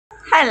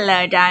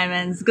Hello,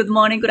 diamonds. Good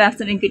morning, good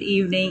afternoon, good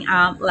evening.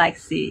 I'm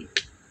Lexi.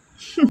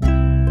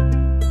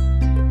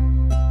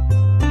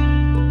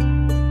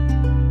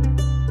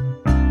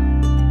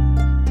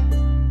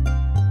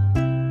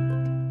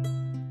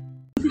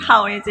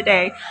 How are you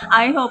today?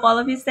 I hope all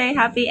of you stay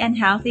happy and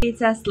healthy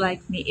just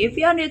like me. If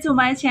you're new to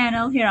my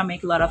channel, here I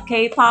make a lot of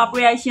K-pop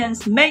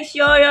reactions. Make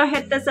sure you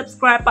hit the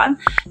subscribe button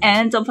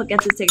and don't forget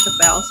to tick the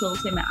bell so you'll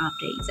see my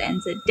updates.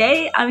 And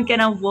today I'm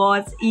gonna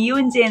watch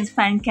HYUNJIN's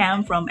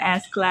Fancam from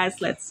S-Class.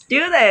 Let's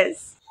do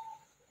this!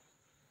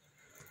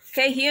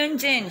 Okay,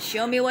 HYUNJIN,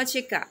 show me what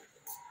you got.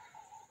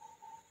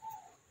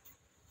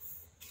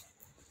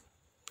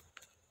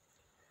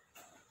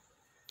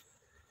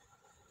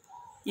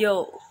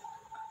 Yo.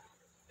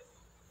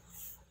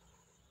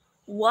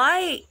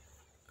 Why?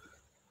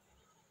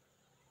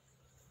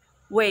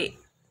 Wait,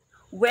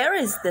 where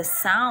is the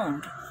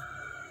sound?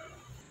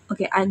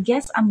 Okay, I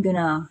guess I'm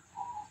gonna...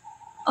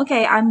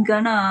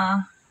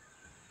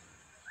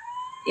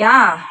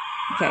 Yeah,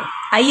 okay.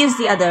 I use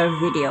the other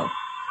video.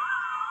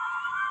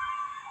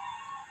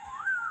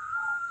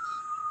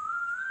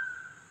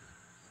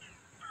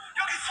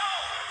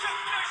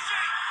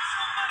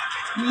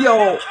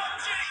 Yo,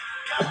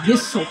 oh,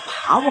 he's so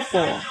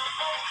powerful.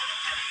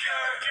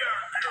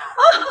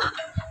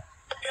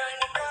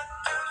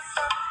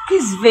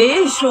 His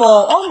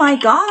visual, oh my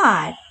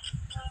god.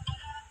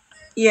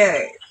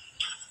 Yeah.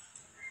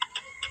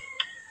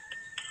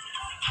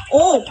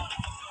 Oh,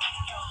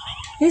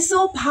 he's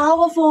so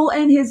powerful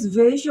and his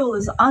visual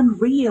is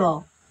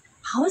unreal.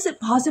 How is it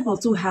possible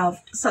to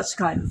have such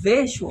kind of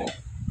visual?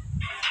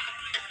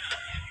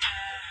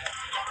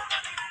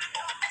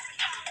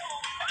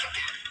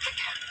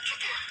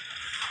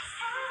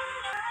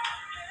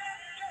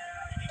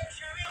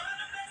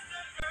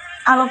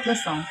 I love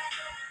this song.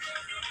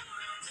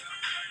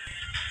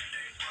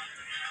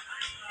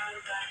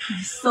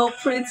 He's so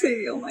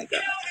pretty, oh my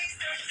god.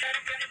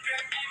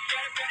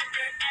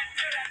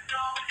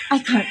 I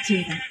can't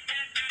do that.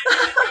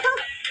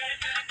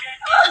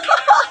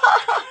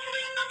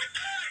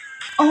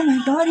 Oh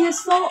my god,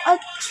 he's so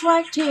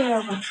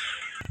attractive.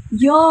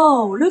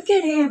 Yo, look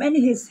at him and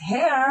his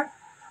hair.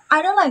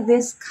 I don't like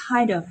this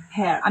kind of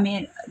hair. I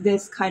mean,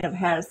 this kind of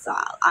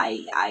hairstyle.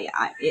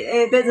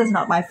 This is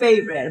not my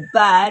favorite,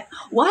 but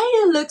why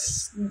it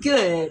looks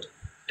good?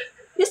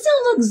 He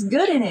still looks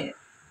good in it.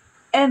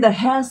 And the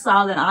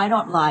hairstyle that I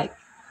don't like,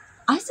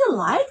 I still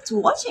liked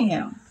watching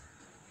him.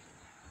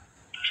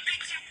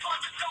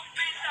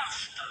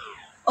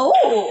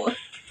 Oh.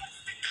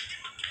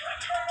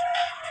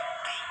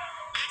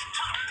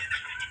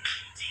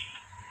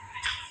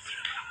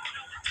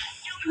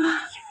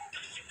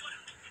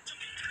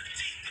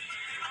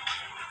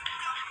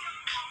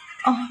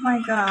 Oh my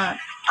god.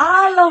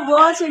 I love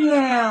watching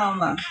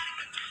him.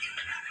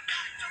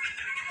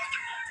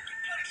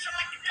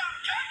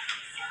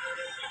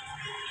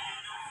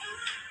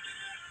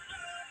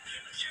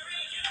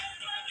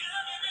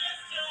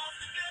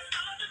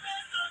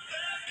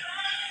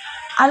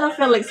 I love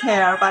Felix's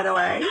hair, by the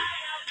way.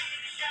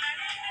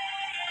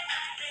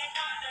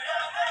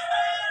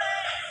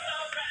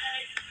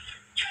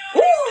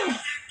 Ooh.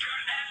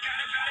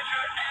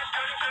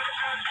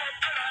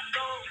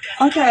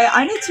 Okay,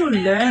 I need to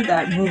learn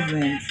that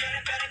movement.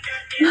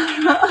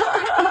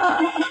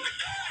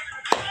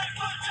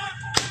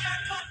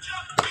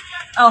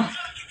 Oh.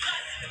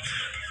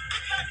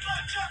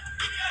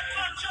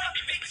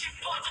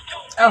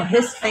 Oh,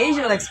 his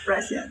facial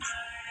expressions.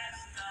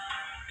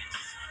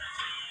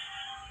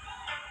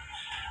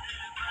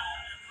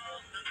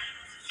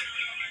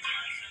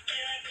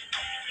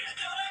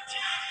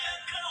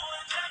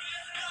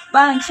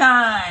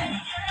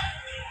 Bangshine.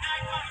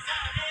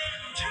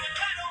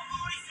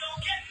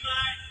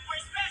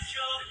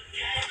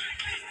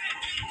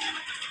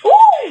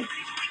 Ooh.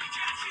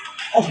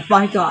 Oh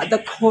my god, the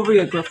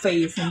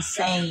choreography is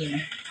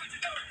insane.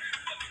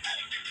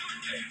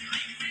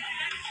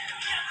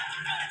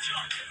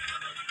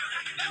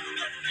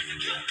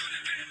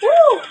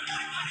 Woo.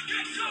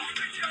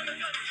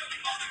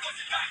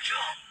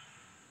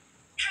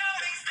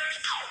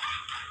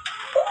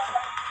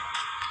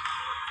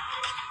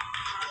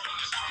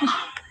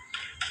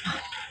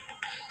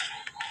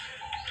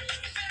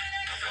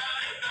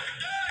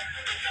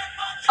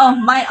 Oh,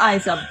 my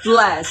eyes are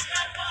blessed.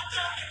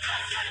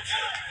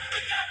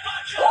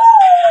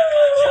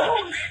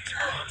 Ooh.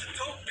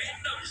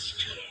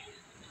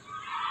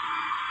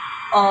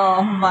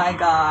 Oh my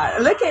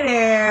god, look at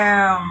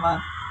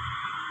him.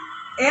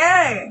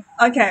 Yeah,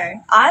 okay.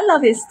 I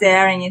love his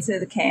staring into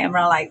the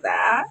camera like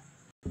that.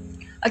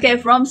 Okay,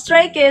 from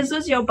Stray Kids,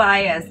 who's your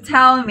bias?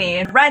 Tell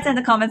me. Write in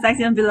the comment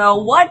section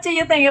below. What do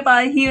you think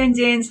about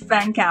HYUNJIN's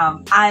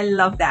Fancam? I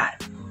love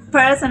that.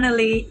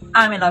 Personally,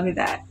 I'm in love with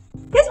that.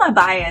 Here's my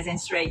bias in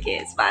Stray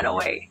Kids, by the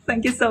way.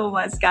 Thank you so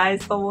much,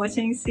 guys, for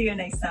watching. See you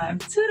next time.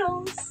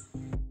 Toodles!